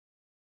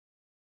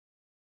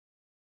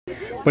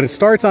But it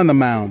starts on the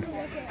mound.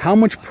 How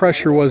much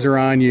pressure was there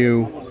on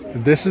you?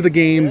 This is the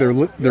game.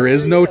 There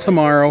is no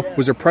tomorrow.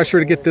 Was there pressure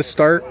to get this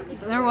start?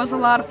 There was a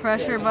lot of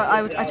pressure, but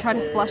I tried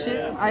to flush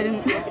it. I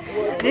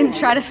didn't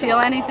try to feel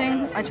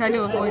anything. I tried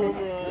to avoid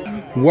it.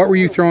 What were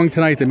you throwing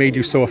tonight that made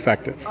you so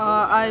effective?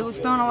 I was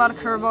throwing a lot of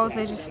curveballs.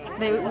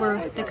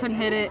 They couldn't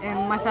hit it,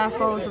 and my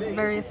fastball was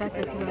very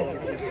effective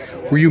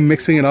today. Were you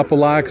mixing it up a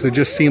lot? Because it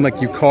just seemed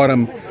like you caught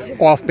him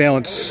off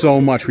balance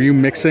so much. Were you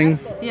mixing?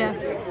 Yeah.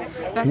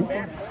 Back and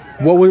forth.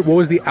 What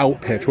was the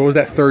out pitch? What was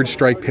that third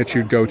strike pitch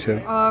you'd go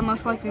to?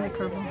 Most likely the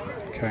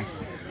curveball. Okay.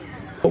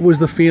 What was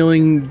the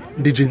feeling?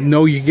 Did you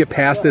know you could get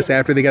past this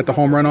after they got the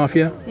home run off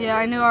you? Yeah,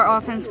 I knew our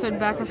offense could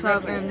back us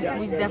up, and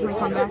we'd definitely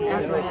come back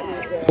after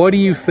that. What are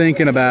you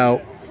thinking about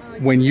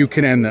when you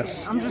can end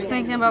this? I'm just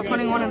thinking about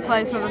putting one in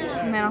play so the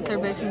man out there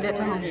base can get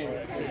to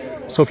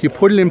home. So if you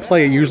put it in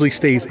play, it usually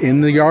stays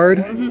in the yard?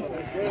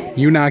 Mm-hmm.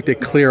 You knocked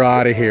it clear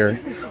out of here.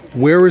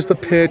 Where was the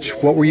pitch?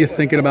 What were you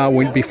thinking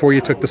about before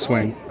you took the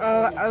swing?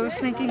 I was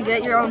thinking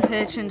get your own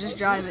pitch and just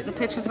drive it. The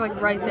pitch was like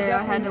right there.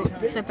 I had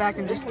to sit back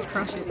and just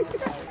crush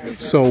it.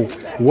 So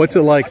what's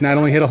it like not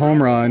only hit a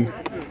home run,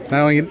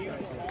 not only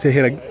to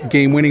hit a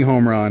game-winning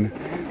home run,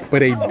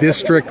 but a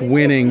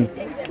district-winning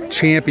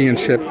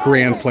championship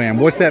grand slam?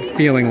 What's that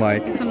feeling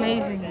like? It's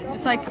amazing.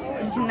 It's like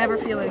you can never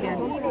feel it again.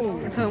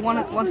 It's a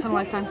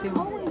once-in-a-lifetime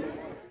feeling.